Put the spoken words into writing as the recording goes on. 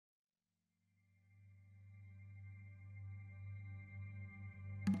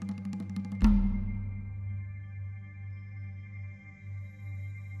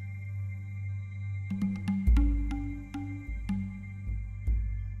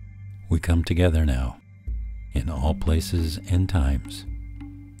We come together now, in all places and times,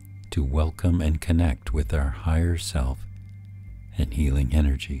 to welcome and connect with our higher self and healing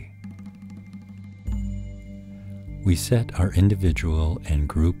energy. We set our individual and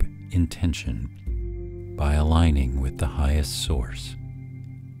group intention by aligning with the highest source.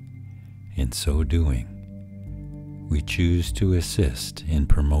 In so doing, we choose to assist in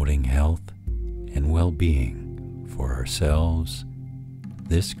promoting health and well-being for ourselves,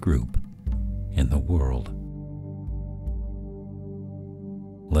 this group, and the world.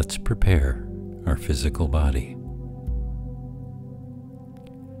 Let's prepare our physical body.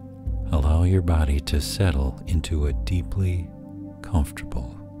 Allow your body to settle into a deeply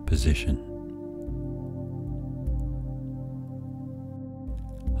comfortable position.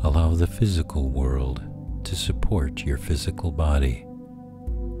 Allow the physical world to support your physical body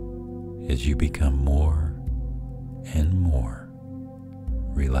as you become more and more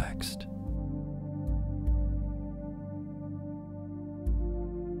relaxed.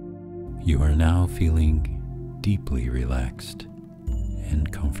 You are now feeling deeply relaxed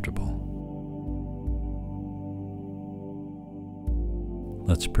and comfortable.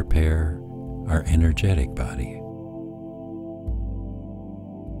 Let's prepare our energetic body.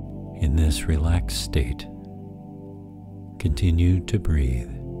 In this relaxed state, continue to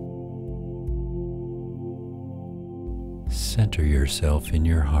breathe. Center yourself in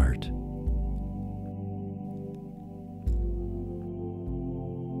your heart.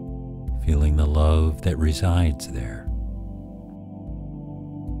 Feeling the love that resides there.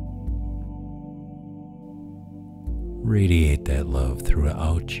 Radiate that love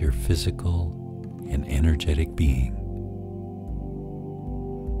throughout your physical and energetic being.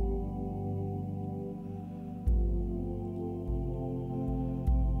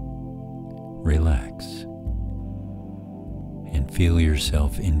 Relax and feel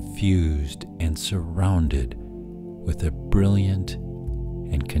yourself infused and surrounded with a brilliant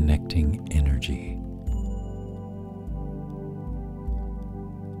and connecting energy.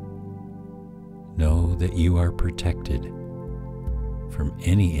 Know that you are protected from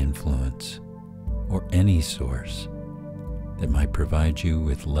any influence or any source that might provide you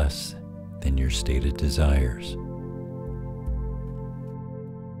with less than your stated desires.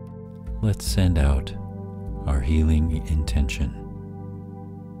 Let's send out our healing intention.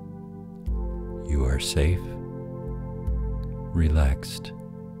 You are safe, relaxed,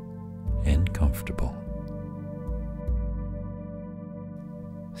 and comfortable.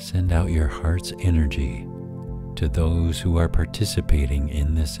 Send out your heart's energy to those who are participating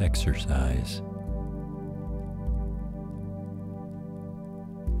in this exercise.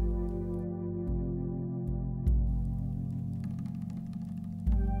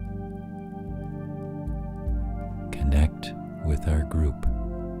 Connect with our group.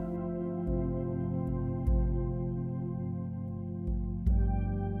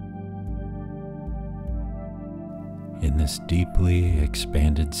 In this deeply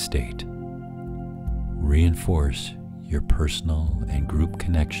expanded state, reinforce your personal and group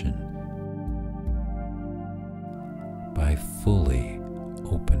connection by fully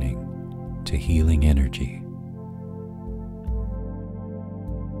opening to healing energy.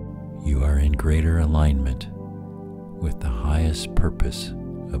 You are in greater alignment with the highest purpose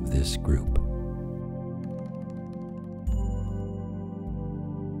of this group.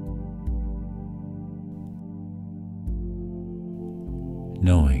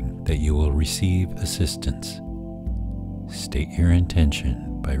 Knowing that you will receive assistance, state your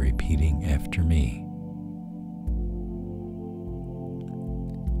intention by repeating after me.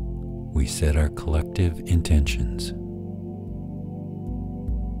 We set our collective intentions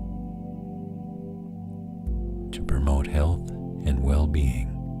to promote health and well-being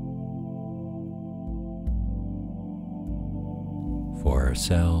for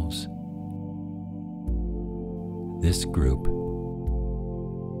ourselves, this group,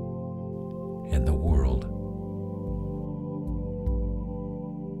 and the world.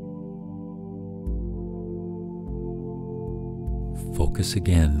 Focus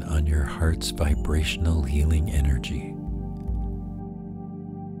again on your heart's vibrational healing energy.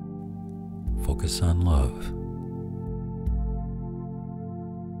 Focus on love.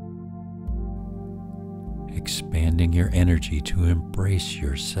 Expanding your energy to embrace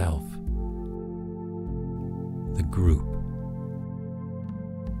yourself, the group,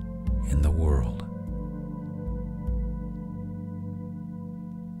 in the world.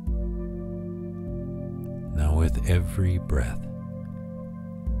 Now with every breath,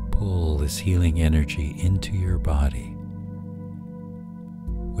 pull this healing energy into your body.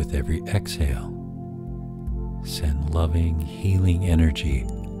 With every exhale, send loving, healing energy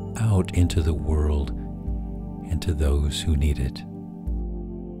out into the world and to those who need it.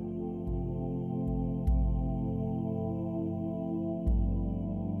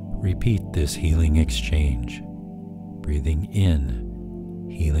 Repeat this healing exchange, breathing in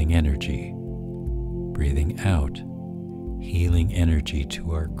healing energy, breathing out healing energy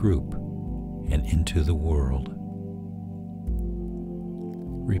to our group and into the world.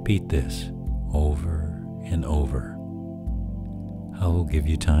 Repeat this over and over. I will give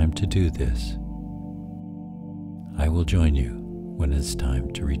you time to do this. I will join you when it's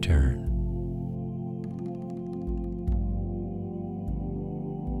time to return.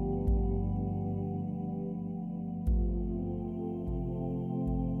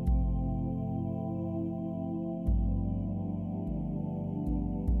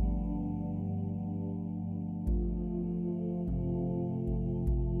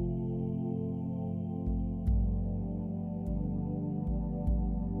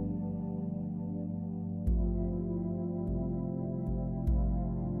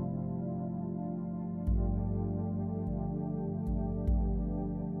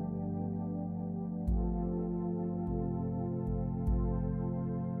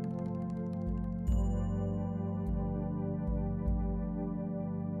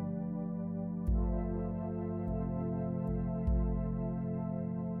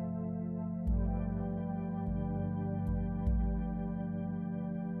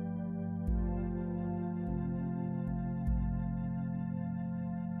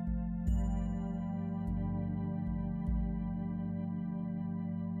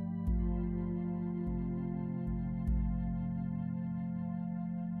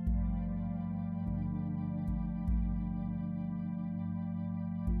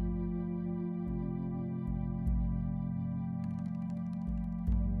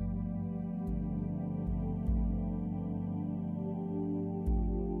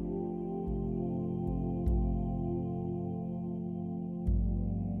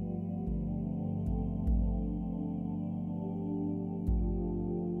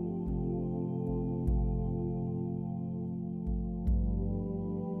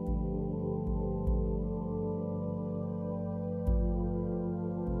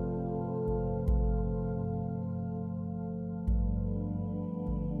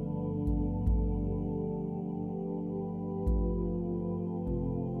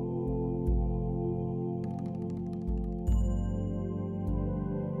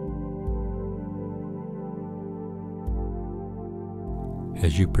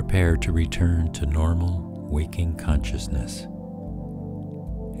 As you prepare to return to normal waking consciousness,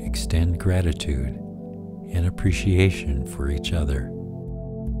 extend gratitude and appreciation for each other,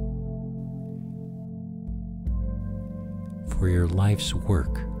 for your life's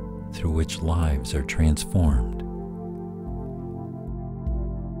work through which lives are transformed,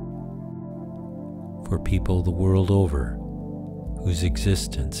 for people the world over whose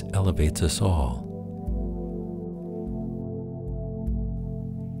existence elevates us all,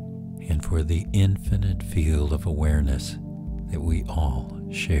 and for the infinite field of awareness that we all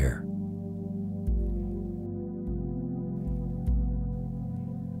share.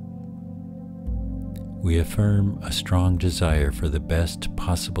 We affirm a strong desire for the best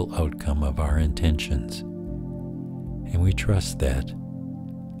possible outcome of our intentions, and we trust that,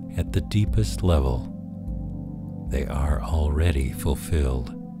 at the deepest level, they are already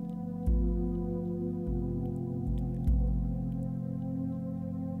fulfilled.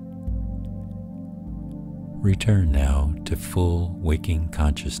 Return now to full waking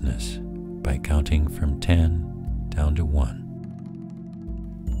consciousness by counting from 10 down to 1.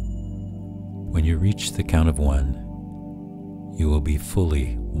 When you reach the count of 1, you will be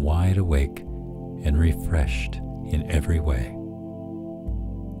fully wide awake and refreshed in every way.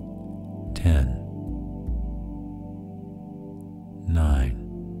 10,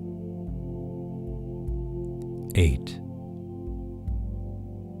 9, 8,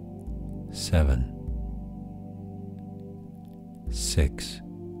 7, 6,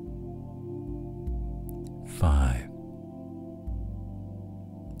 5,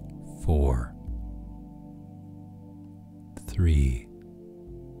 4, 3,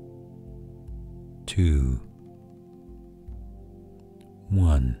 2,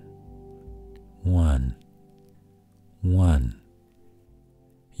 1, 1.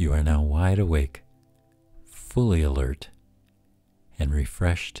 You are now wide awake, fully alert, and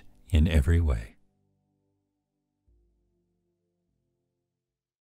refreshed in every way.